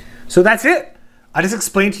 So that's it. I just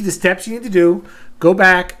explained to you the steps you need to do. Go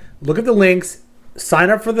back, look at the links, sign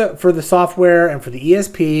up for the software and for the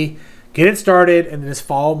ESP, get it started, and then just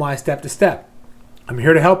follow my step to step. I'm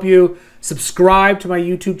here to help you. Subscribe to my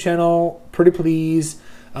YouTube channel, pretty please.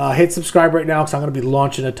 Hit subscribe right now because I'm going to be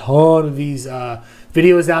launching a ton of these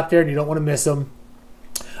videos out there, and you don't want to miss them.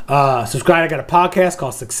 Subscribe. I got a podcast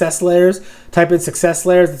called Success Layers. Type in Success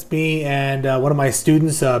Layers. It's me and one of my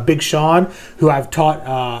students, Big Sean, who I've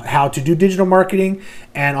taught how to do digital marketing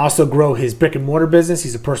and also grow his brick and mortar business.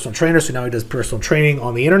 He's a personal trainer, so now he does personal training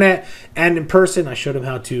on the internet and in person. I showed him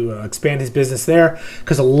how to expand his business there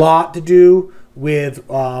because a lot to do with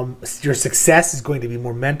your success is going to be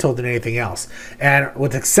more mental than anything else. And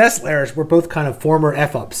with Success Layers, we're both kind of former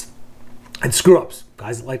F-ups and screw-ups,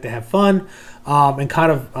 guys that like to have fun and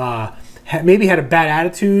kind of maybe had a bad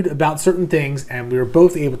attitude about certain things, and we were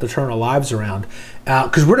both able to turn our lives around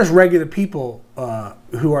because we're just regular people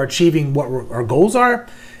who are achieving what our goals are,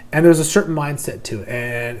 and there's a certain mindset to it,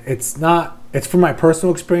 and it's from my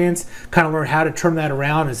personal experience, kind of learn how to turn that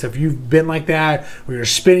around. And so if you've been like that, where you're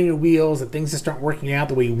spinning your wheels and things just aren't working out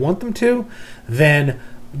the way you want them to, then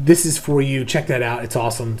this is for you. Check that out. It's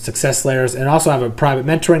awesome. Success Layers. And also I have a private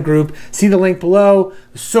mentoring group. See the link below.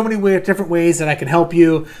 There's so many different ways that I can help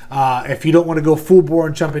you. If you don't want to go full bore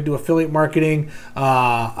and jump into affiliate marketing,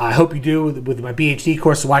 I hope you do with my BHD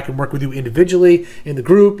course, so I can work with you individually in the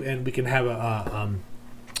group and we can have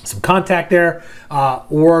some contact there,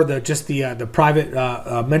 or the private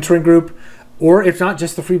mentoring group. Or if not,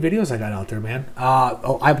 just the free videos I got out there, man.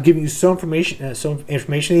 I'm giving you some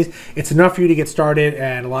information. It's enough for you to get started,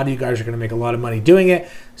 and a lot of you guys are going to make a lot of money doing it.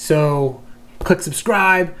 So click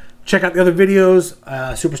subscribe. Check out the other videos.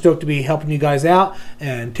 Super stoked to be helping you guys out.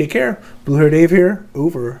 And take care. Blue Hair Dave here.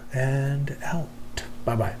 Over and out.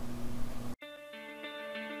 Bye-bye.